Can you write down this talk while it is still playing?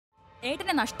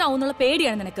ഏട്ടനെ നഷ്ടാവുന്നുള്ള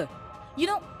പേടിയാണ് നിനക്ക്.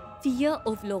 You know fear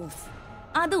of loss.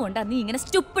 അതുകൊണ്ടാണ് നീ ഇങ്ങനെ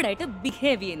സ്റ്റുപ്പിഡായിട്ട്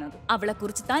ബിഹേവ് ചെയ്യുന്നത്. അവളെ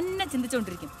കുറിച്ച് തന്നെ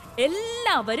ചിന്തിച്ചുകൊണ്ടിരിക്കും.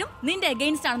 എല്ലാവരും നിന്റെ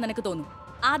അഗെയിൻസ്റ്റ് ആണെന്ന് നിനക്ക് തോന്നും.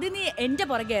 അത് നീ എന്റെ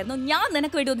പുറകെയായിരുന്നു, ഞാൻ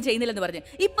നിനക്ക് വേണ്ടി ഒന്നും ചെയ്യുന്നില്ലെന്ന് പറഞ്ഞു.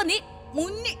 ഇപ്പൊ നീ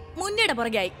മുന്നിയുടെ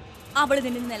പുറകെയായി. അവള്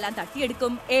നിന്നിൽ നിന്നെല്ലാം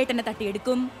തട്ടിയെടുക്കും, ഏട്ടനെ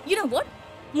തട്ടിയെടുക്കും. യുനോ വാട്ട്,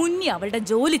 മുന്നി അവളുടെ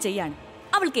ജോലി ചെയ്യാണ്.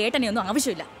 അവൾക്ക് ഏട്ടനെ ഒന്നും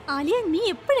ആവശ്യമില്ല. ആലിയ, നീ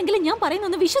എപ്പോഴെങ്കിലും ഞാൻ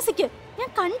പറയുന്നൊന്ന് വിശ്വസിക്ക്. ഞാൻ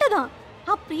കണ്ടതാ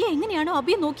ആ പ്രിയ എങ്ങനെയാണോ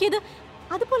അഭിയെ നോക്കിയത്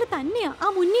അതുപോലെ തന്നെയാ ആ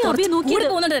മുന്നി അഭിയെ നോക്കിയത്.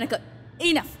 പോകുന്നുണ്ട് നിനക്ക്.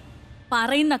 ഇനഫ്.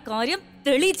 പറയുന്ന കാര്യം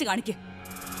തെളിയിച്ച് കാണിക്ക്.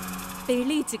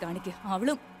 തെളിയിച്ച് കാണിക്ക്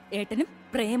അവളും ഏട്ടനും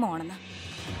പ്രേമമാണെന്ന്.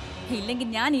 ഇല്ലെങ്കിൽ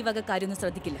ഞാൻ ഈ വക കാര്യമൊന്നും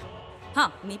ശ്രദ്ധിക്കില്ല.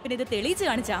 നീ പിന്നെ ഇത് തെളിയിച്ച്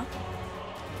കാണിച്ചാ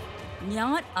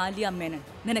ഞാൻ ആലിയ മേനൻ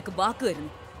നിനക്ക് വാക്ക്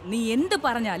തരുന്നു. നീ എന്ത്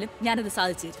പറഞ്ഞാലും ഞാനത്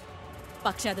സാധിച്ചു തരും.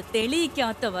 പക്ഷെ അത്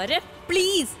തെളിയിക്കാത്തവരെ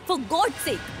please four God's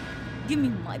sake give me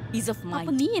my piece of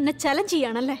mind. നീ എന്നെ ചലഞ്ച്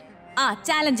ചെയ്യാണല്ലേ?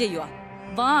 ചാലഞ്ച് ചെയ്യുവാ.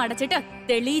 വാ അടച്ചിട്ട്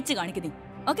തെളിയിച്ച് കാണിക്ക് നീ.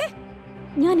 ഓക്കെ,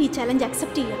 ഞാൻ ഈ ചലഞ്ച്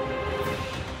അക്സെപ്റ്റ് ചെയ്യാം.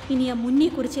 ഇനി ആ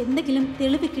മുന്നിയെ കുറിച്ച് എന്തെങ്കിലും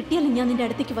തെളിവ് കിട്ടിയാലും ഞാൻ നിന്റെ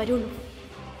അടുത്തേക്ക് വരുള്ളൂ.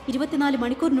 24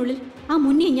 മണിക്കൂറിനുള്ളിൽ ആ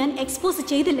മുന്നിയെ ഞാൻ എക്സ്പോസ്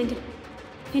ചെയ്തില്ലെങ്കിൽ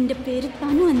എന്റെ പേര്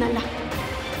തനു എന്നല്ല.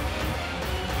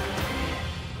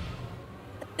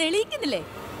 തെളിയിക്കുന്നില്ലേ?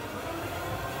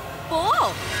 പോ.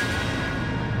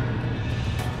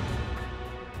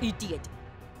 ഇഡിയറ്റ്.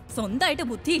 സ്വന്തമായിട്ട്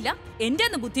ബുദ്ധിയില്ല, എന്റെ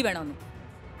ഒന്ന് ബുദ്ധി വേണമെന്ന്.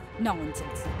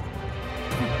 നോൺസെൻസ്.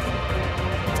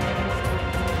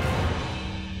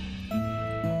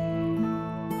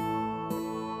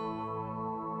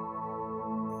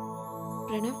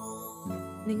 പ്രണവ്,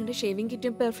 നിങ്ങളുടെ ഷേവിംഗ്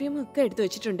കിറ്റും പെർഫ്യൂമും ഒക്കെ എടുത്തു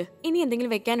വെച്ചിട്ടുണ്ട്. ഇനി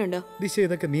എന്തെങ്കിലും വെക്കാനുണ്ടോ? ദിശ,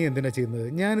 ഇതൊക്കെ നീ എന്തിനാ ചെയ്യുന്നത്?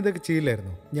 ഞാൻ ഇതൊക്കെ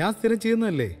ചെയ്യില്ലായിരുന്നു. ഞാൻ സ്ഥിരം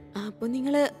ചെയ്യുന്നതല്ലേ. അപ്പൊ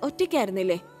നിങ്ങള്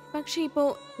ഒറ്റയ്ക്കായിരുന്നില്ലേ? പക്ഷെ ഇപ്പോ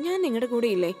ഞാൻ നിങ്ങളുടെ കൂടെ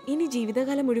ഇല്ലേ? ഇനി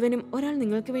ജീവിതകാലം മുഴുവനും ഒരാൾ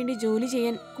നിങ്ങൾക്ക് വേണ്ടി ജോലി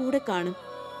ചെയ്യാൻ കൂടെ കാണും.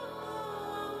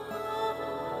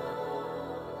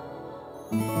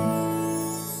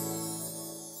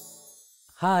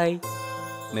 Hi,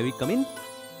 may we come in?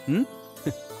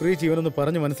 ഇവനൊന്ന്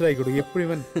പറഞ്ഞു മനസ്സിലായിക്കോളൂ. എപ്പോഴും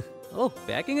ഇവൻ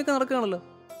പാക്കിംഗ് ഒക്കെ നടക്കുകയാണല്ലോ.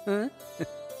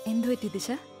 എന്തു പറ്റി ദിശ?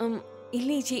 ഇല്ല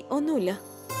ചേച്ചി, ഒന്നുമില്ല.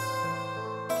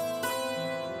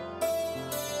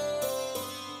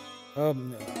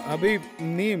 അഭി,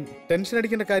 നീ ടെൻഷൻ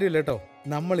അടിക്കേണ്ട കാര്യമില്ല കേട്ടോ.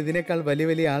 നമ്മൾ ഇതിനേക്കാൾ വലിയ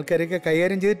വലിയ ആൾക്കാരെയൊക്കെ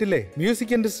കൈകാര്യം ചെയ്തിട്ടില്ലേ?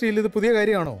 മ്യൂസിക് ഇൻഡസ്ട്രിയിൽ ഇത് പുതിയ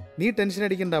കാര്യമാണോ? നീ ടെൻഷൻ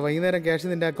അടിക്കണ്ട. വൈകുന്നേരം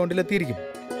ക്യാഷ് നിന്റെ അക്കൗണ്ടിൽ എത്തിയിരിക്കും.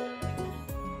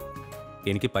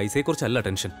 എനിക്ക് പൈസയെക്കുറിച്ചല്ല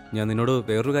ടെൻഷൻ. ഞാൻ നിന്നോട്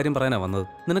വേറൊരു കാര്യം പറയാനാ വന്നത്.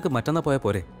 നിനക്ക് മറ്റന്നാ പോയാൽ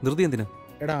പോരെ? ധൃതി എന്തിനാ?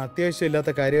 എടാ, അത്യാവശ്യം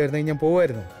ഇല്ലാത്ത കാര്യമായിരുന്നെങ്കിൽ ഞാൻ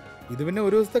പോവായിരുന്നു. ഇത് പിന്നെ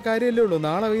ഒരു ദിവസത്തെ കാര്യമല്ലേ ഉള്ളൂ.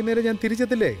 നാളെ വൈകുന്നേരം ഞാൻ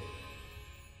തിരിച്ചെത്തില്ലേ?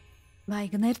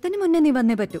 വൈകുന്നേരത്തിന് മുന്നേ നീ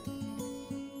വന്നേ പറ്റൂ.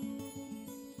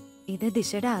 ഇത്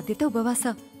ദിശയുടെ ആദ്യത്തെ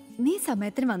ഉപവാസം. നീ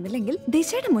സമയത്തിന് വന്നില്ലെങ്കിൽ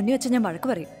ദിശയുടെ മുന്നിൽ വെച്ച് ഞാൻ വഴക്ക്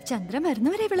പറയും. ചന്ദ്രൻ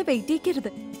വരുന്നവരെ ഇവളെ വെയിറ്റ്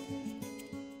ചെയ്യരുത്.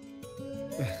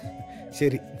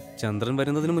 ശരി, ചന്ദ്രൻ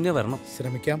വരുന്നതിന് മുന്നേ വരണം.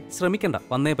 ശ്രമിക്കണ്ട,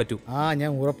 വന്നേ പറ്റൂ. ഞാൻ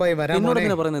ഉറപ്പായി വരാം.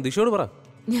 എന്നോട് പറയുന്നത് ദിശയോട് പറ.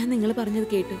 ഞാൻ നിങ്ങൾ പറഞ്ഞത്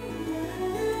കേട്ടു.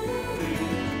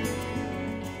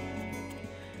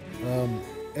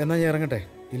 എന്നാ ഞാൻ ഇറങ്ങട്ടെ,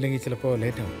 ഇല്ലെങ്കിൽ ചിലപ്പോ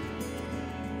ലേറ്റ് ആവും.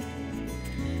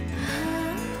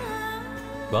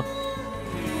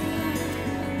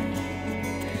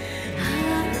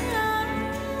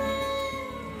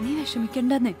 നീ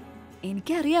വിഷമിക്കണ്ടെന്നേ.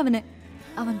 എനിക്കറിയാം അവന്.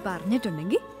 അവൻ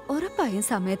പറഞ്ഞിട്ടുണ്ടെങ്കിൽ ഉറപ്പായും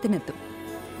സമയത്തിനെത്തും.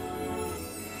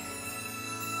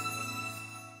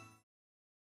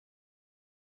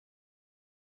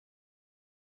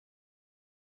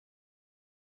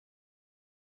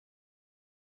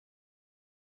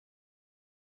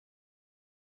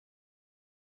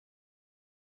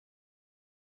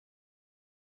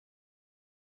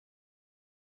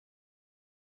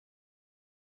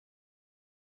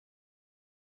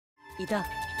 ഇതാ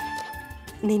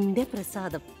നിന്റെ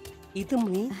പ്രസാദം. ഇത്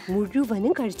നീ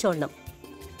മുഴുവനും കഴിച്ചോളണം.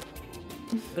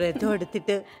 വ്രതം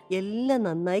എടുത്തിട്ട് എല്ലാം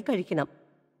നന്നായി കഴിക്കണം.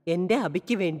 എൻ്റെ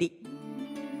അഭിക്ക് വേണ്ടി,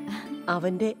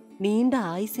 അവന്റെ നീണ്ട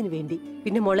ആയുസിന് വേണ്ടി.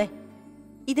 പിന്നെ മോളെ,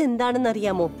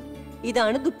 ഇതെന്താണെന്നറിയാമോ?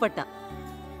 ഇതാണ് ദുപ്പട്ട.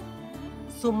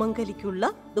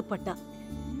 സുമംഗലിക്കുള്ള ദുപ്പട്ട.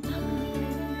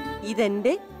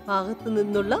 ഇതെന്റെ ഭാഗത്തു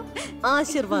നിന്നുള്ള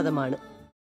ആശീർവാദമാണ്.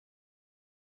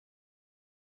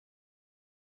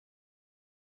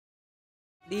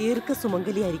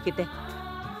 ദീർഘസുമംഗലിയായിരിക്കട്ടെ.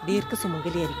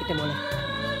 ദീർഘസുമംഗലിയായിരിക്കട്ടെ മോളെ.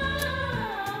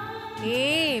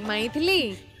 മൈഥിലി,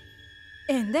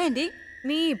 എന്താ ആന്റി?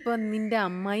 നീ ഇപ്പൊ നിന്റെ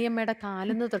അമ്മായിയമ്മയുടെ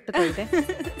കാലൊന്ന് തൊട്ട് തൊഴുതേ.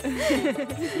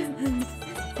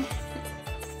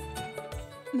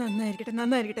 നന്നായിരിക്കട്ടെ,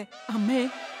 നന്നായിരിക്കട്ടെ. അമ്മേ,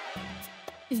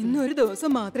 ഇന്നൊരു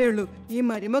ദിവസം മാത്രമേ ഉള്ളൂ ഈ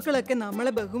മരുമക്കളൊക്കെ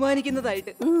നമ്മളെ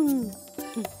ബഹുമാനിക്കുന്നതായിട്ട്.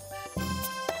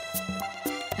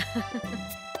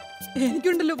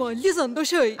 എനിക്കുണ്ടല്ലോ വലിയ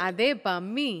സന്തോഷമായി. അതെ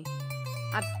പമ്മി,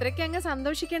 അത്രയ്ക്ക് അങ്ങ്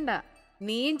സന്തോഷിക്കണ്ട.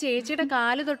 നീയും ചേച്ചിയുടെ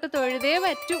കാല് തൊട്ട് തൊഴുതേ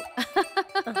പറ്റൂ.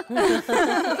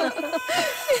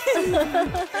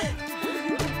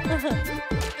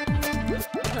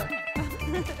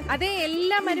 അതെ,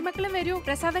 എല്ലാ മരുമക്കളും വരൂ,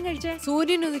 പ്രസാദം കഴിച്ചേ.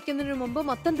 സൂര്യൻ ഉദിക്കുന്നതിന് മുമ്പ്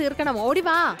മൊത്തം തീർക്കണം. ഓടി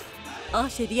വാ. ആ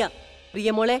ശരിയാ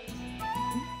പ്രിയ മോളെ,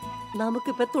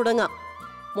 നമുക്കിപ്പൊ തുടങ്ങാം.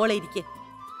 മോളെ ഇരിക്കേ.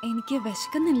 എനിക്ക്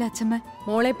വിശക്കുന്നില്ല അച്ഛമ്മ.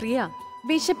 മോളെ പ്രിയ,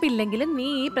 വിശപ്പില്ലെങ്കിലും നീ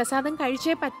ഈ പ്രസാദം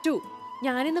കഴിച്ചേ പറ്റൂ.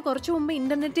 ഞാനിന്ന് കുറച്ചു മുമ്പ്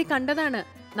ഇന്റർനെറ്റിൽ കണ്ടതാണ്,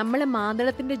 നമ്മള്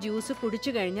മാതളത്തിന്റെ ജ്യൂസ്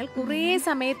കുടിച്ചു കഴിഞ്ഞാൽ കുറേ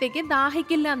സമയത്തേക്ക്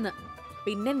ദാഹിക്കില്ല എന്ന്.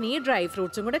 പിന്നെ നീ ഡ്രൈ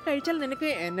ഫ്രൂട്ട്സും കൂടെ കഴിച്ചാൽ നിനക്ക്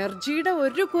എനർജിയുടെ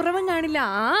ഒരു കുറവും കാണില്ല.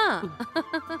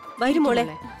 വരും മോളെ,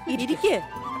 ഇരിക്കേ.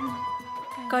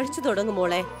 കഴിച്ചു തുടങ്ങും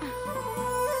മോളെ.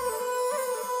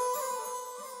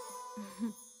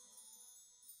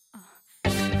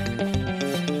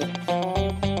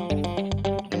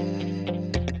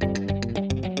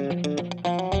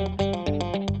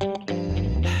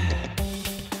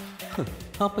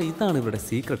 അപ്പൊ ഇതാണ് ഇവിടെ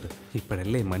സീക്രട്ട്.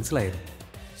 ഇപ്പോഴല്ലേ മനസ്സിലായത്.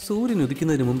 സൂര്യൻ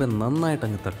ഉദിക്കുന്നതിന് മുമ്പേ നന്നായിട്ട്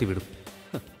അങ്ങ് തട്ടിവിടും.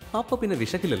 അപ്പൊ പിന്നെ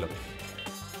വിശക്കില്ലല്ലോ.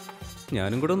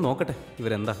 ഞാനും കൂടെ ഒന്ന് നോക്കട്ടെ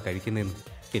ഇവരെന്താ കഴിക്കുന്നതെന്ന്.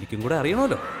 എനിക്കും കൂടെ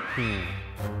അറിയണമല്ലോ.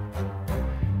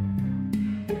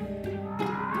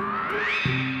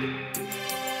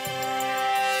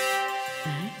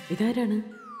 ഇതാരാണ്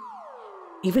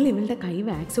ഇവളുടെ കൈ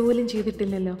വാക്സ് പോലും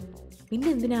ചെയ്തിട്ടില്ലല്ലോ. പിന്നെ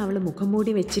എന്തിനാ അവള് മുഖം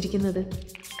മൂടി വെച്ചിരിക്കുന്നത്?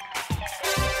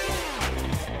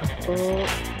 അപ്പോ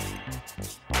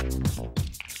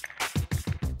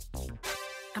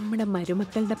നമ്മുടെ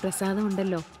മരുമക്കളുടെ പ്രസാദം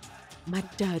ഉണ്ടല്ലോ,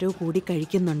 മറ്റാരോ കൂടി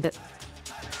കഴിക്കുന്നുണ്ട്.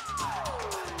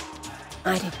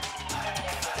 ആര്?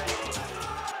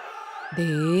 ദേ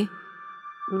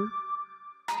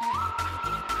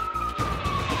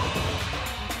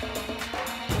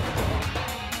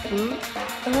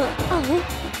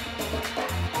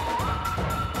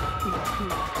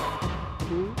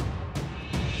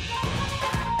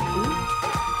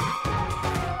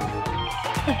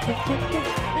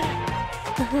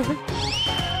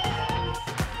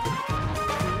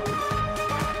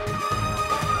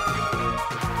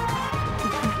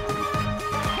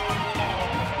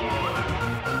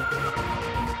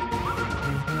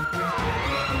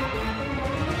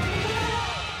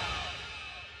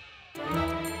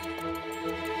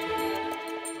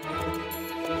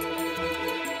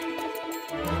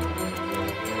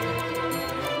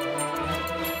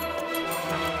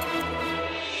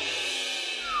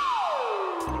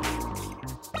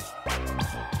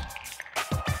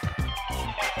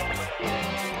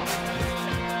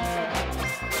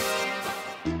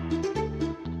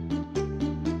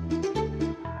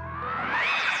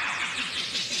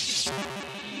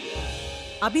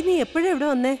അഭി, നീ എപ്പോഴാ ഇവിടെ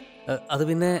വന്നേ? അത്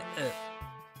പിന്നെ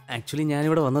ആക്ച്വലി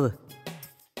ഞാനിവിടെ വന്നത്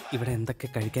ഇവിടെ എന്തൊക്കെ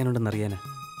കഴിക്കാനുണ്ടെന്ന് അറിയാനാ.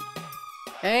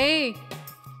 ഏയ്,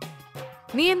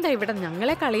 നീ എന്താ ഇവിടെ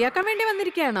ഞങ്ങളെ കളിയാക്കാൻ വേണ്ടി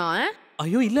വന്നിരിക്കുകയാണോ?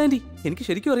 അയ്യോ ഇല്ല ആന്റി, എനിക്ക്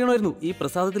ശരിക്കും അറിയണമായിരുന്നു ഈ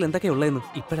പ്രസാദത്തിൽ എന്തൊക്കെയാ ഉള്ളതെന്ന്.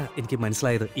 ഇപ്പഴാ എനിക്ക്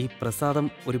മനസ്സിലായത് ഈ പ്രസാദം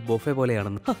ഒരു ബൊഫെ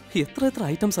പോലെയാണെന്ന്. എത്ര എത്ര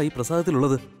ഐറ്റംസ് ആയി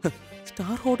പ്രസാദത്തിലുള്ളത്.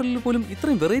 സ്റ്റാർ ഹോട്ടലിൽ പോലും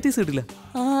ഇത്രയും വെറൈറ്റീസ് കിട്ടില്ല.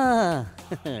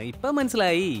 ഇപ്പൊ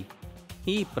മനസ്സിലായി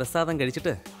ഈ പ്രസാദം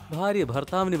കഴിച്ചിട്ട് ഭാര്യ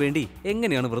ഭർത്താവിന് വേണ്ടി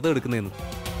എങ്ങനെയാണ് വ്രതം എടുക്കുന്നതെന്ന്.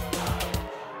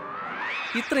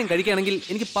 ഇത്രയും കഴിക്കുകയാണെങ്കിൽ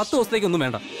എനിക്ക് 10 ദിവസത്തേക്കൊന്നും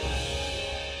വേണ്ട.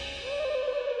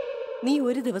 നീ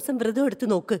ഒരു ദിവസം വ്രതം എടുത്ത്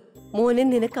നോക്ക് മോനെ,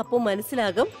 നിനക്കപ്പോ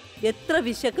മനസ്സിലാകും എത്ര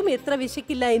വിശക്കും എത്ര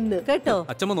വിശക്കില്ല എന്ന്. കേട്ടോ?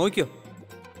 അച്ഛമ്മ നോക്കിയോ,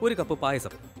 1 കപ്പ്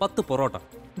പായസം, 10 parotta,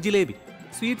 jalebi,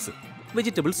 sweets,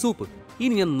 vegetable soup.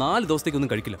 ഇനി ഞാൻ 4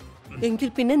 ദിവസത്തേക്കൊന്നും കഴിക്കില്ല. എങ്കിൽ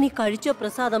പിന്നെ നീ കഴിച്ചോ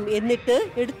പ്രസാദം, എന്നിട്ട്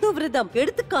എടുത്തു വ്രതം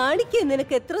എടുത്ത് കാണിക്കേ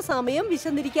നിനക്ക് എത്ര സമയം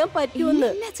വിശന്നിരിക്കാൻ പറ്റുമെന്ന്.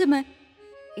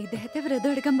 ഇദ്ദേഹത്തെ വ്രതം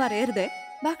എടുക്കാൻ പറയരുതേ.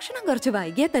 ഭക്ഷണം കുറച്ച്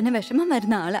വൈകിയാൽ തന്നെ വിഷമം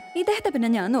വരുന്ന ആളാ. ഇദ്ദേഹത്തെ പിന്നെ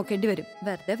ഞാൻ നോക്കേണ്ടി വരും.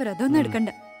 വെറുതെ വ്രതം ഒന്നും എടുക്കണ്ട.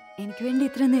 എനിക്ക് വേണ്ടി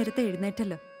ഇത്ര നേരത്തെ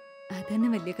എഴുന്നേറ്റല്ലോ, അതന്നെ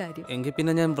വലിയ കാര്യം. എങ്കിൽ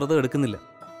പിന്നെ ഞാൻ വ്രതം എടുക്കുന്നില്ല.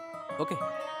 ഓക്കെ.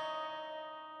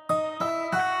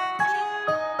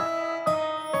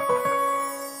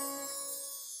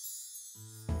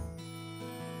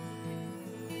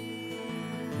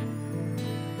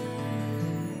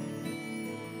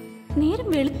 നേരം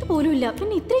വെളുത്തു പോലുമില്ല,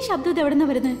 പിന്നെ ഇത്രയും ശബ്ദം എവിടെ നിന്നാ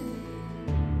വരുന്നത്?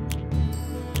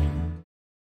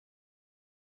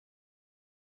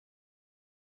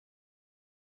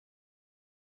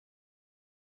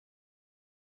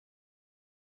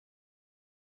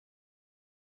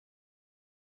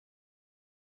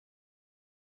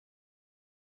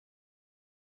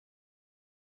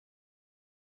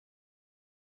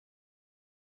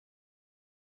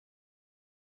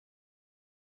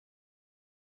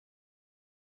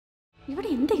 ഇവിടെ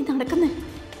എന്താ ഈ നടക്കുന്നത്?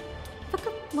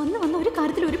 ഇതൊക്കെ വന്ന് ഒരു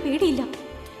കാര്യത്തിൽ ഒരു പേടിയില്ല.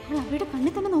 അവൾ അവരുടെ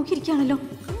കണ്ണിൽ തന്നെ നോക്കിയിരിക്കുകയാണല്ലോ.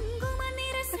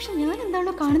 പക്ഷെ ഞാൻ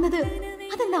എന്താണോ കാണുന്നത്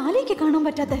അതെന്താ ആലേക്ക് കാണാൻ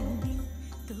പറ്റാത്ത?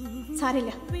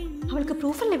 സാരമില്ല, അവൾക്ക്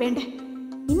പ്രൂഫല്ലേ വേണ്ടേ?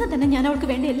 ഇന്ന് തന്നെ ഞാൻ അവൾക്ക്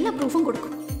വേണ്ട എല്ലാ പ്രൂഫും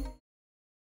കൊടുക്കും.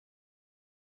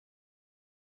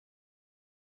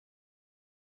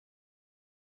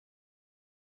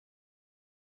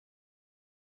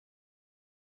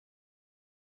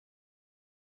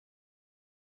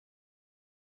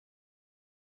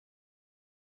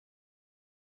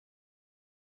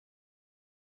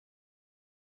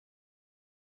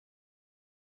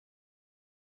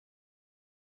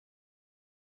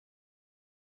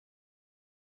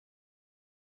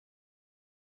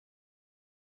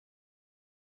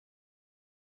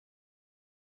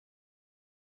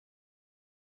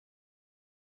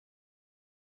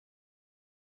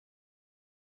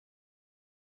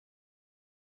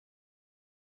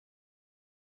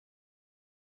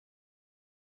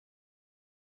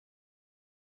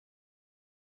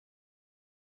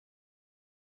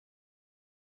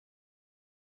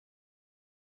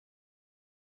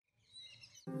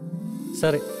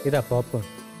 സാർ ഇതാ പോപ്കോൺ.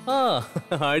 ആ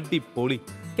അടിപൊളി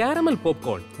കാരമൽ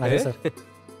പോപ്കോൺ. അതെ സാർ.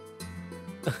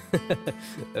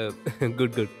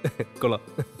 ഗുഡ് ഗുഡ് കൊള്ളാം.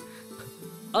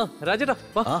 ആ രാജേട്ടാ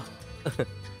വാ.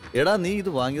 എടാ നീ ഇത്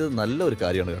വാങ്ങിയത് നല്ല ഒരു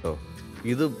കാര്യമാണ് കേട്ടോ.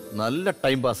 ഇത് നല്ല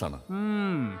ടൈം പാസ് ആണ്.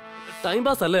 ടൈം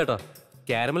പാസ് അല്ല കേട്ടോ,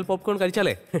 കാരമൽ പോപ്കോൺ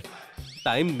കഴിച്ചാലേ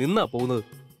ടൈം നിന്നാ പോകുന്നത്.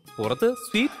 പുറത്ത്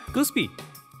സ്വീറ്റ് ക്രിസ്പി,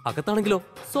 അകത്താണെങ്കിലോ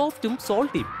സോഫ്റ്റും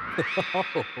സോൾട്ടിയും.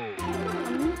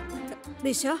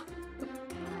 ദിശ,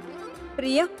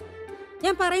 പ്രിയ,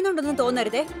 ഞാൻ പറയുന്നുണ്ടെന്ന്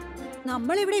തോന്നരുതേ.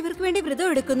 നമ്മളിവിടെ ഇവർക്ക് വേണ്ടി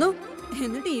വ്രതം എടുക്കുന്നു,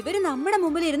 എന്നിട്ട് ഇവര് നമ്മുടെ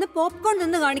മുമ്പിൽ ഇരുന്ന് പോപ്കോൺ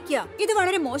നിന്ന് കാണിക്കുക. ഇത്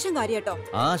വളരെ മോശം കാര്യം കേട്ടോ.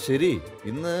 ആ ശരി,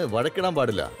 ഇന്ന് വഴക്കിടാൻ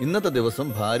പാടില്ല. ഇന്നത്തെ ദിവസം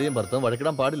ഭാര്യയും ഭർത്താവും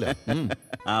വഴക്കിടാൻ പാടില്ല.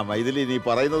 ആ മൈഥിലി, നീ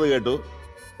പറയുന്നത് കേട്ടു.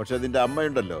 പക്ഷെ നിന്റെ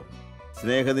അമ്മയുണ്ടല്ലോ,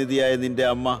 സ്നേഹനിധിയായ നിന്റെ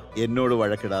അമ്മ എന്നോട്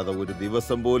വഴക്കിടാതെ ഒരു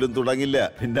ദിവസം പോലും തുടങ്ങില്ല.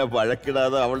 പിന്നെ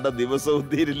വഴക്കിടാതെ അവളുടെ ദിവസവും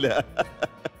തീരില്ല.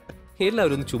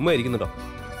 എല്ലാവരും ഒന്ന് ചുമ്മാ ഇരിക്കുന്നുണ്ടോ?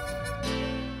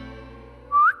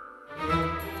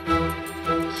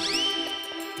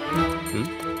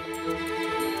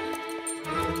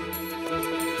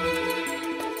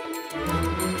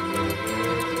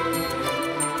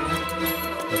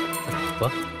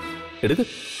 എടുക്ക്.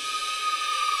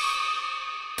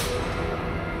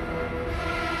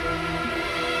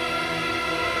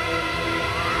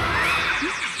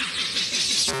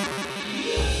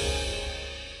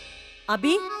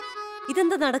 അബി,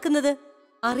 ഇതെന്താ നടക്കുന്നത്?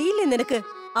 അറിയില്ലേ നിനക്ക്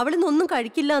അവളിന്നൊന്നും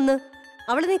കഴിക്കില്ല എന്ന്?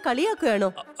 അവളെ നീ കളിയാക്കുകയാണോ?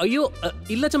 അയ്യോ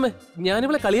ഇല്ല ചമ്മേ,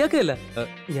 ഞാനിവളെ കളിയാക്കുകയല്ല.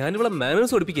 ഞാനിവളെ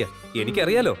മാനേഴ്സ് പഠിപ്പിക്കുക.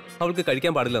 എനിക്കറിയാലോ അവൾക്ക്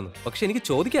കഴിക്കാൻ പാടില്ലെന്ന്, പക്ഷെ എനിക്ക്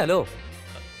ചോദിക്കാലോ.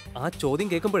 ആ ചോദ്യം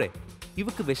കേൾക്കുമ്പോഴേ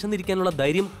ഇവക്ക് വിശന്നിരിക്കാനുള്ള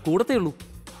ധൈര്യം കൂടത്തേ ഉള്ളൂ.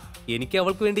 എനിക്ക്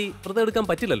അവൾക്ക് വേണ്ടി വ്രതം എടുക്കാൻ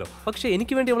പറ്റില്ലല്ലോ, പക്ഷെ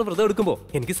എനിക്ക് വേണ്ടി അവൾ വ്രതം എടുക്കുമ്പോ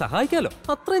എനിക്ക് സഹായിക്കാലോ.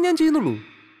 അത്രേ ഞാൻ ചെയ്യുന്നുള്ളൂ.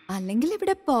 അല്ലെങ്കിൽ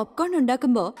ഇവിടെ പോപ്കോൺ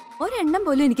ഉണ്ടാക്കുമ്പോ ഒരെണ്ണം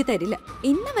പോലും എനിക്ക് തരില്ല.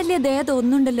 ഇന്ന് വലിയ ദയ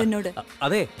തോന്നുന്നുണ്ടല്ലോ എന്നോട്.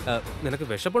 അതെ, നിനക്ക്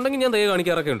വിശപ്പുണ്ടെങ്കിൽ ഞാൻ ദയ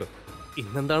കാണിക്കാറൊക്കെ ഉണ്ട്.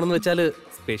 ഇന്നെന്താണെന്ന് വെച്ചാല്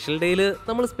സ്പെഷ്യൽ ഡേയില്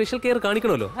നമ്മൾ സ്പെഷ്യൽ കെയർ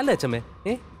കാണിക്കണമല്ലോ, അല്ലേ അച്ഛമ്മേ?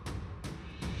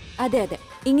 അതെ അതെ,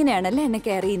 ഇങ്ങനെയാണല്ലേ എന്നെ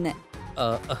കെയർ ചെയ്യുന്നത്.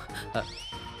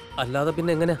 അല്ലാതെ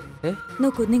പിന്നെ എങ്ങനെയാ?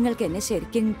 നോക്കൂ, നിങ്ങൾക്ക് എന്നെ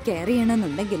ശരിക്കും കെയർ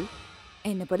ചെയ്യണമെന്നുണ്ടെങ്കിൽ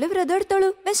എന്നെ പോലെ വ്രതം എടുത്തോളൂ,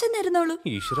 വിശന്നിരുന്നോളൂ.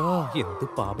 ഈശ്വരാ, എന്ത്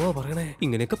പാപമാ പറയണേ.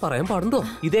 ഇങ്ങനെയൊക്കെ പറയാൻ പാടുണ്ടോ?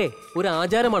 ഇതേ ഒരു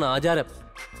ആചാരമാണ്, ആചാരം.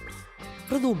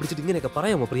 വ്രതവും പിടിച്ചിട്ട് ഇങ്ങനെയൊക്കെ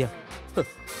പറയാമോ പ്രിയ?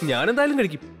 ഞാൻ എന്തായാലും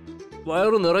കഴിക്കും.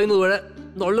 വയറു നിറയുന്നത് വരെ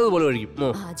നല്ലതുപോലെ കഴിക്കും.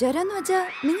 ആചാരം എന്ന് വെച്ചാ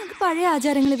നിങ്ങൾക്ക് പഴയ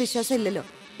ആചാരങ്ങളിൽ വിശ്വാസം ഇല്ലല്ലോ.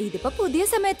 ഇതിപ്പോ പുതിയ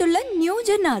സമയത്തുള്ള ന്യൂ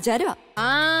ജൻ ആചാരമാ.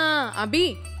 അബി,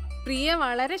 പ്രിയ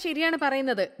വളരെ ശരിയാണ്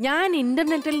പറയുന്നത്. ഞാൻ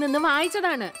ഇന്റർനെറ്റിൽ നിന്ന്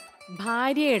വായിച്ചതാണ്.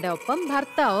 ഭാര്യയുടെ ഒപ്പം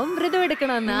ഭർത്താവും വ്രതം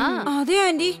എടുക്കണമെന്നാ. അതെ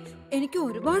ആന്റി, എനിക്ക്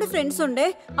ഒരുപാട് ഫ്രണ്ട്സ് ഉണ്ട്.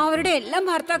 അവരുടെ എല്ലാം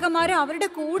ഭർത്താക്കന്മാരും അവരുടെ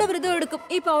കൂടെ വ്രതം എടുക്കും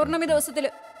ഈ പൗർണമി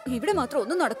ദിവസത്തില്. ഇവിടെ മാത്രം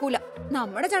ഒന്നും നടക്കൂല.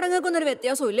 നമ്മുടെ ചടങ്ങുകൾക്കൊന്നും ഒരു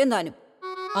വ്യത്യാസം ഇല്ലെന്താനും.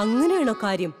 അങ്ങനെയാണോ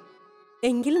കാര്യം?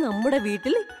 എങ്കിൽ നമ്മുടെ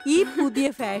വീട്ടിൽ ഈ പുതിയ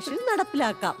ഫാഷൻ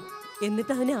നടപ്പിലാക്കാം,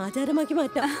 എന്നിട്ട് അതിനെ ആചാരമാക്കി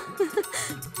മാറ്റാം.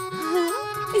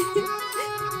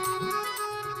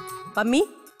 പമ്മി,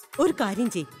 ഒരു കാര്യം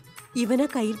ചെയ്. ഇവനെ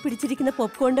കയ്യിൽ പിടിച്ചിരിക്കുന്ന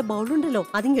പോപ്കോണിന്റെ ബൗളുണ്ടല്ലോ,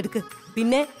 അതിങ്ങെടുക്ക്.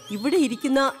 പിന്നെ ഇവിടെ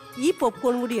ഇരിക്കുന്ന ഈ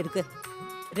പോപ്കോൺ കൂടി എടുക്ക്.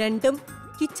 രണ്ടും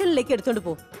കിച്ചണിലേക്ക് എടുത്തോണ്ട്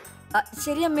പോ.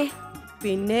 ശരി അമ്മേ.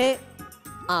 പിന്നെ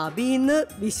അബി ഇന്ന്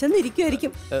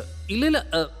വിശന്നിരിക്കുമായിരിക്കും. ഇല്ല,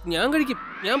 ഞാൻ കഴിക്കും.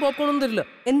 ഞാൻ പോപ്കോൺ ഒന്നും തരില്ല.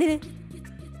 എന്തിന്?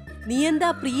 നീ എന്താ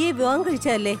പ്രിയെ വിവാഹം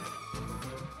കഴിച്ചതല്ലേ?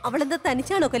 അവളെന്താ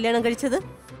തനിച്ചാണോ കല്യാണം കഴിച്ചത്?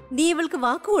 നീ ഇവൾക്ക്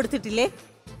വാക്ക് കൊടുത്തിട്ടില്ലേ?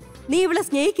 നീ ഇവളെ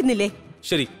സ്നേഹിക്കുന്നില്ലേ?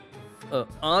 ശരി,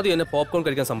 ആദ്യം എന്നെ പോപ്കോൺ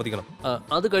കഴിക്കാൻ സമ്മതിക്കണം.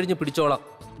 അത് കഴിഞ്ഞ് പിടിച്ചോളാം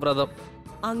വ്രതം.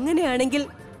 അങ്ങനെയാണെങ്കിൽ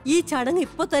ഈ ചടങ്ങ്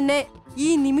ഇപ്പൊ തന്നെ, ഈ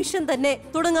നിമിഷം തന്നെ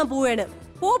തുടങ്ങാൻ പോവുകയാണ്.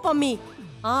 പോ പമ്മി,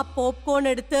 ആ പോപ്കോൺ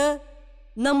എടുത്ത്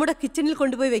നമ്മുടെ കിച്ചണിൽ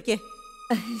കൊണ്ടുപോയി വെക്കേ.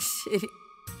 ശരി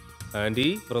ആന്റി,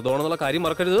 വ്രതമാണെന്നുള്ള കാര്യം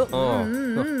മറക്കരുത്.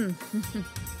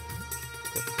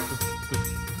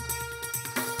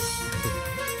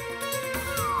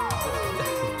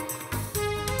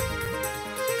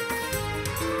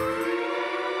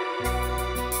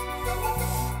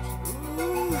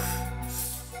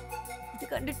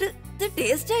 കണ്ടിട്ട് ഇത്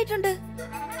ടേസ്റ്റ് ആയിട്ടുണ്ട്.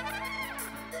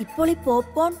 ഇപ്പോൾ ഈ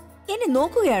പോപ്കോൺ എന്നെ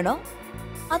നോക്കുകയാണോ,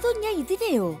 അതോ ഞാൻ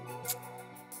ഇതിനെയോ?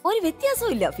 ഒരു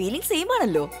വ്യത്യാസവും ഇല്ല, ഫീലിംഗ് സെയിം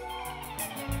ആണല്ലോ.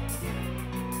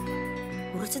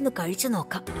 കുറച്ചൊന്ന് കഴിച്ചു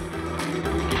നോക്കാം.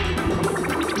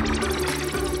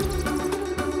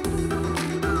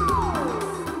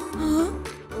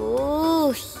 ഓ,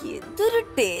 എന്തൊരു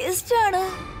ടേസ്റ്റ് ആണ്.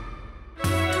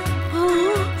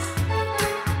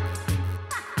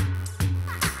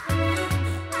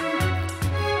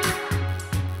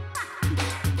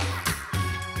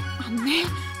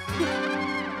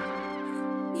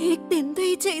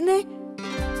 എന്തായി ചെയ്യുന്നേ?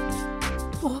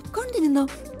 പോപ്കോൺ തിന്നോ?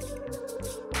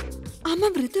 അമ്മ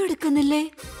വ്രതം എടുക്കുന്നില്ലേ?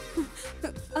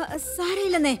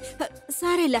 സാരയില്ലെന്നേ,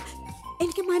 സാരയില്ല.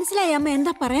 എനിക്ക് മനസ്സിലായി അമ്മ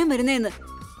എന്താ പറയാൻ വരുന്നേന്ന്.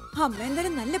 അമ്മ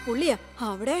എന്തായാലും നല്ല പുള്ളിയാ.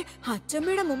 അവിടെ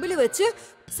അച്ഛമ്മയുടെ മുമ്പിൽ വെച്ച്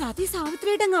സതി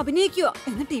സാവിത്രിയായിട്ട് അങ്ങ് അഭിനയിക്കുക.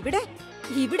 എന്നിട്ട്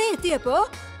ഇവിടെ എത്തിയപ്പോ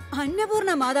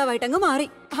അന്നപൂർണ മാതാവായിട്ട് അങ്ങ് മാറി.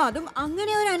 അതും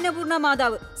അങ്ങനെ ഒരു അന്നപൂർണ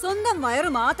മാതാവ് സ്വന്തം വയറ്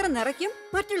മാത്രം നിറയ്ക്കും,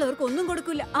 മറ്റുള്ളവർക്ക് ഒന്നും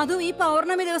കൊടുക്കില്ല. അതും ഈ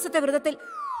പൗർണമി ദിവസത്തെ വ്രതത്തിൽ.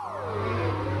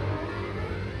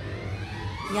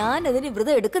 ഞാൻ അതിന്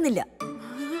വ്രതം എടുക്കുന്നില്ല.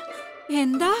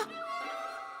 എന്താ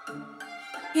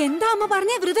അമ്മ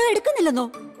പറഞ്ഞ വ്രതം എടുക്കുന്നില്ലെന്നോ?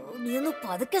 നീ ഒന്ന്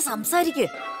പതുക്കെ സംസാരിക്ക്.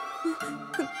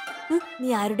 നീ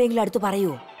ആരുടെയെങ്കിലും അടുത്ത്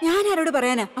പറയുവോ? ഞാൻ ആരോട്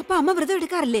പറയാനാ? അപ്പൊ അമ്മ വ്രതം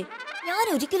എടുക്കാറില്ലേ? ഞാൻ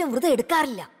ഒരിക്കലും വ്രതം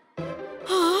എടുക്കാറില്ല.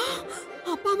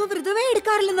 അപ്പൊ അമ്മ വ്രതമേ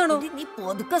എടുക്കാറില്ലെന്നാണോ? നീ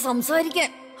പതുക്കെ സംസാരിക്കാൻ.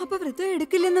 അപ്പൊ വ്രതം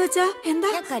എടുക്കില്ലെന്ന് വെച്ചാ എന്താ?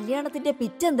 ഞാൻ കല്യാണത്തിന്റെ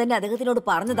പിറ്റം തന്നെ അദ്ദേഹത്തിനോട്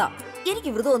പറഞ്ഞതാ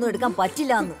എനിക്ക് വ്രതം ഒന്നും എടുക്കാൻ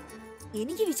പറ്റില്ല എന്ന്.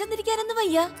 എനിക്ക് വിശന്നിരിക്കാനൊന്നും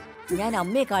വയ്യ. ഞാൻ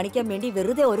അമ്മയെ കാണിക്കാൻ വേണ്ടി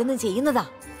വെറുതെ ഓരോന്നും ചെയ്യുന്നതാ.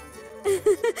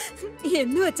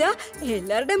 എന്ന് വെച്ചാ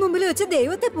എല്ലാവരുടെ മുമ്പിൽ വെച്ച്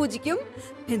ദൈവത്തെ പൂജിക്കും,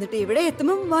 എന്നിട്ട് ഇവിടെ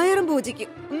എത്തുമ്പോ വയറും പൂജിക്കും.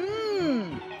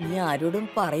 നീ ആരോടും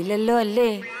പറയില്ലല്ലോ അല്ലേ?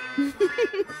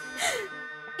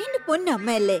 എന്റെ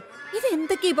പൊന്നമ്മയല്ലേ, ഇത്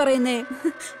എന്തൊക്കെയാ പറയുന്നേ?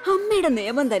 അമ്മയുടെ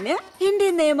നിയമം തന്നെ എന്റെ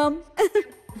നിയമം.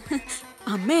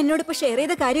 അമ്മ എന്നോട് ഇപ്പൊ ഷെയർ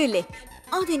ചെയ്ത കാര്യമില്ലേ,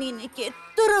 അതിന് എനിക്ക്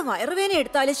എത്ര വയറുവേന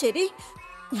എടുത്താലും ശരി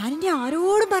ഞാൻ എന്റെ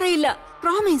ആരോടും പറയില്ല.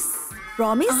 പ്രോമിസ്.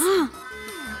 പ്രോമിസ്?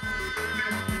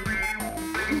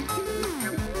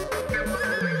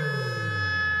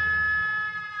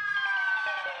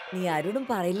 നീ ആരോടും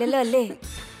പറയില്ലല്ലോ അല്ലേ?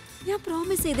 ഞാൻ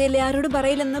പ്രോമിസ് ചെയ്തല്ലേ ആരോടും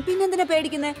പറയില്ലെന്ന്. പിന്നെന്തിനാ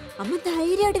പേടിക്കുന്നേ? അമ്മ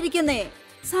ധൈര്യമായിട്ടിരിക്കുന്നേ,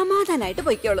 സമാധാനായിട്ട്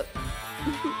പൊയ്ക്കോളൂ.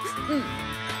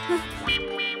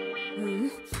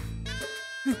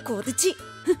 കൊതിച്ചി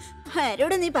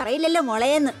ആരോട് നീ പറയില്ലല്ലോ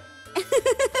മോളേന്ന്.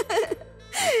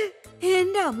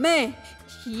 എന്റെ അമ്മേ,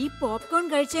 ഈ പോപ്കോൺ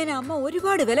കഴിച്ചതിന് അമ്മ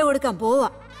ഒരുപാട് വില കൊടുക്കാൻ പോവാ.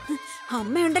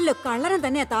 അമ്മയുണ്ടല്ലോ കള്ളനെ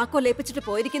തന്നെയാ താക്കോൽ ഏൽപ്പിച്ചിട്ട്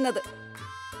പോയിരിക്കുന്നത്.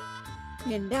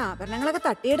 എന്റെ ആഭരണങ്ങളൊക്കെ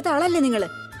തട്ടിയെടുത്ത ആളല്ലേ നിങ്ങള്.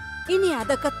 ഇനി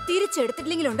അതൊക്കെ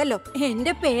തിരിച്ചെടുത്തിട്ടില്ലെങ്കിലുണ്ടല്ലോ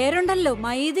എന്റെ പേരുണ്ടല്ലോ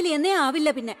മൈഥിലി എന്നേ ആവില്ല.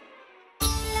 പിന്നെ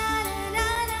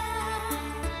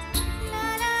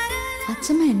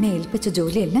അച്ഛമ്മ എന്നെ ഏൽപ്പിച്ച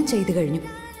ജോലിയെല്ലാം ചെയ്തു കഴിഞ്ഞു.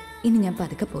 ഇനി ഞാൻ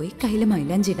പതുക്കെ പോയി കയ്യില്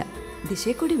മൈലാഞ്ചിടാം.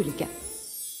 ദിശയെ കൂടി വിളിക്കാം.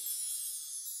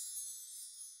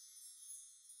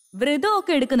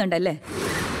 വ്രതമൊക്കെ എടുക്കുന്നുണ്ടല്ലേ?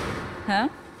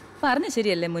 പറഞ്ഞു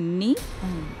ശരിയല്ലേ മുന്നി?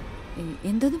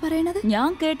 എന്തോന്ന് പറയണത്?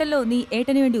 ഞാൻ കേട്ടല്ലോ നീ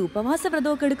ഏട്ടന് വേണ്ടി ഉപവാസ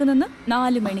വ്രതമൊക്കെ എടുക്കുന്നെന്ന്.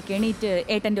 4 മണിക്ക് എണീറ്റ്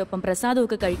ഏട്ടന്റെ ഒപ്പം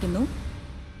പ്രസാദമൊക്കെ കഴിക്കുന്നു.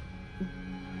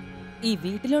 ഈ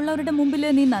വീട്ടിലുള്ളവരുടെ മുമ്പിൽ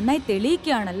നീ നന്നായി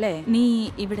തെളിയിക്കുകയാണല്ലേ നീ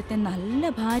ഇവിടുത്തെ നല്ല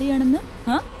ഭാര്യയാണെന്ന്.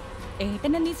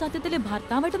 ഏട്ടനെ നീ സത്യത്തില്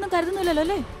ഭർത്താവായിട്ടൊന്നും കരുതുന്നില്ലല്ലോ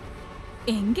അല്ലേ?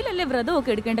 എങ്കിലല്ലേ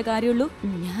വ്രതമൊക്കെ എടുക്കേണ്ട കാര്യമുള്ളൂ.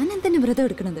 ഞാൻ എന്തിനു വ്രതം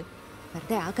എടുക്കണത്?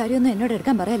 വെറുതെ ആ കാര്യമൊന്നും എന്നോട്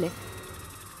എടുക്കാൻ പറയല്ലേ.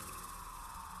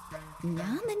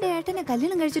 ഞാൻ നിന്റെ ഏട്ടനെ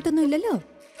കല്യാണം കഴിച്ചിട്ടൊന്നും ഇല്ലല്ലോ.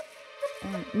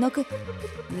 നോക്ക്,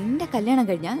 നിന്റെ കല്യാണം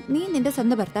കഴിഞ്ഞാ നീ നിന്റെ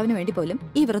സ്വന്തം ഭർത്താവിന് വേണ്ടി പോലും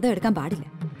ഈ വ്രതം എടുക്കാൻ പാടില്ല.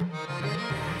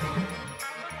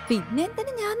 പിന്നെ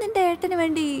എന്തിനു ഞാൻ നിന്റെ ഏട്ടന്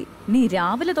വേണ്ടി? നീ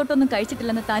രാവിലെ തൊട്ടൊന്നും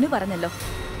കഴിച്ചിട്ടില്ലെന്ന് തനു പറഞ്ഞല്ലോ.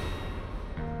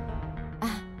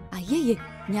 അയ്യേ,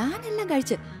 ഞാനെല്ലാം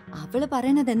കഴിച്ച്. അവള്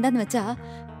പറയണത് എന്താന്ന് വെച്ചാ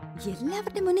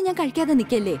എല്ലാവരുടെ മുന്നേ ഞാൻ കഴിക്കാതെ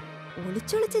നിക്കല്ലേ,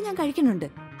 ഒളിച്ചൊളിച്ച് ഞാൻ കഴിക്കണുണ്ട്.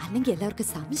 അല്ലെങ്കിൽ എല്ലാവർക്കും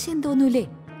സംശയം തോന്നൂലേ.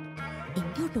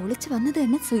 ഇങ്ങോട്ട് ഒളിച്ചു വന്നത്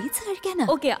തന്നെ സ്വീറ്റ്സ് കഴിക്കാനാ.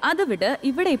 ഓക്കെ, അത് വിട്.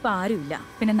 ഇവിടെ ഇപ്പൊ ആരുമില്ല,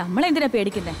 പിന്നെ നമ്മളെന്തിനാ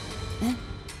പേടിക്കുന്നേ?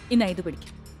 ഇന്നാ ഇത് പിടിക്ക,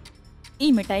 ഈ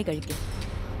മിഠായി കഴിക്ക.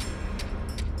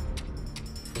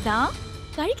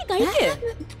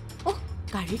 ഓ,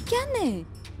 കഴിക്കാന്നേ.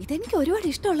 ഇതെനിക്ക് ഒരുപാട്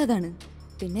ഇഷ്ടമുള്ളതാണ്.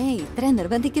 പിന്നെ ഇത്രയും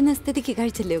നിർബന്ധിക്കുന്ന സ്ഥിതിക്ക്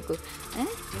കഴിച്ചില്ലേ നോക്കൂ.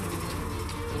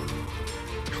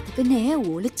 അത് പിന്നെ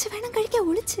ഒളിച്ച് വേണം കഴിക്കാൻ,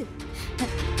 ഒളിച്ച്.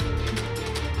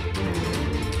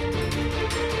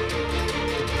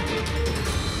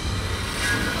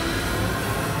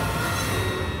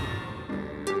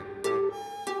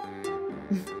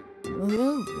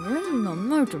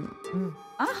 നന്നായിട്ടുണ്ട്.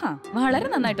 ആഹാ, വളരെ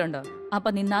നന്നായിട്ടുണ്ടോ? അപ്പൊ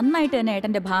നീ നന്നായിട്ട് തന്നെ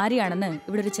ഏട്ടന്റെ ഭാര്യയാണെന്ന്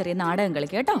ഇവിടെ ഒരു ചെറിയ നാടകം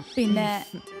കളിക്കുക കേട്ടോ. പിന്നെ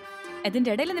ഇതിന്റെ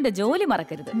ഇടയിൽ നിന്റെ ജോലി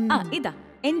മറക്കരുത്. ഇതാ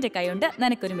എന്റെ കൈ കൊണ്ട്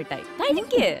നിനക്കൊരു മിഠായി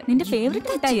കഴിക്ക്. നിന്റെ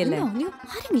ഫേവറേറ്റ് മിഠായി അല്ലേ?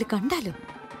 ആരെങ്കിലും കണ്ടാലോ?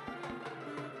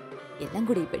 എല്ലാം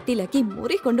കൂടി പെട്ടിയിലാക്കി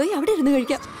മുറി കൊണ്ടുപോയി അവിടെ ഇരുന്ന്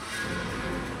കഴിക്കാം.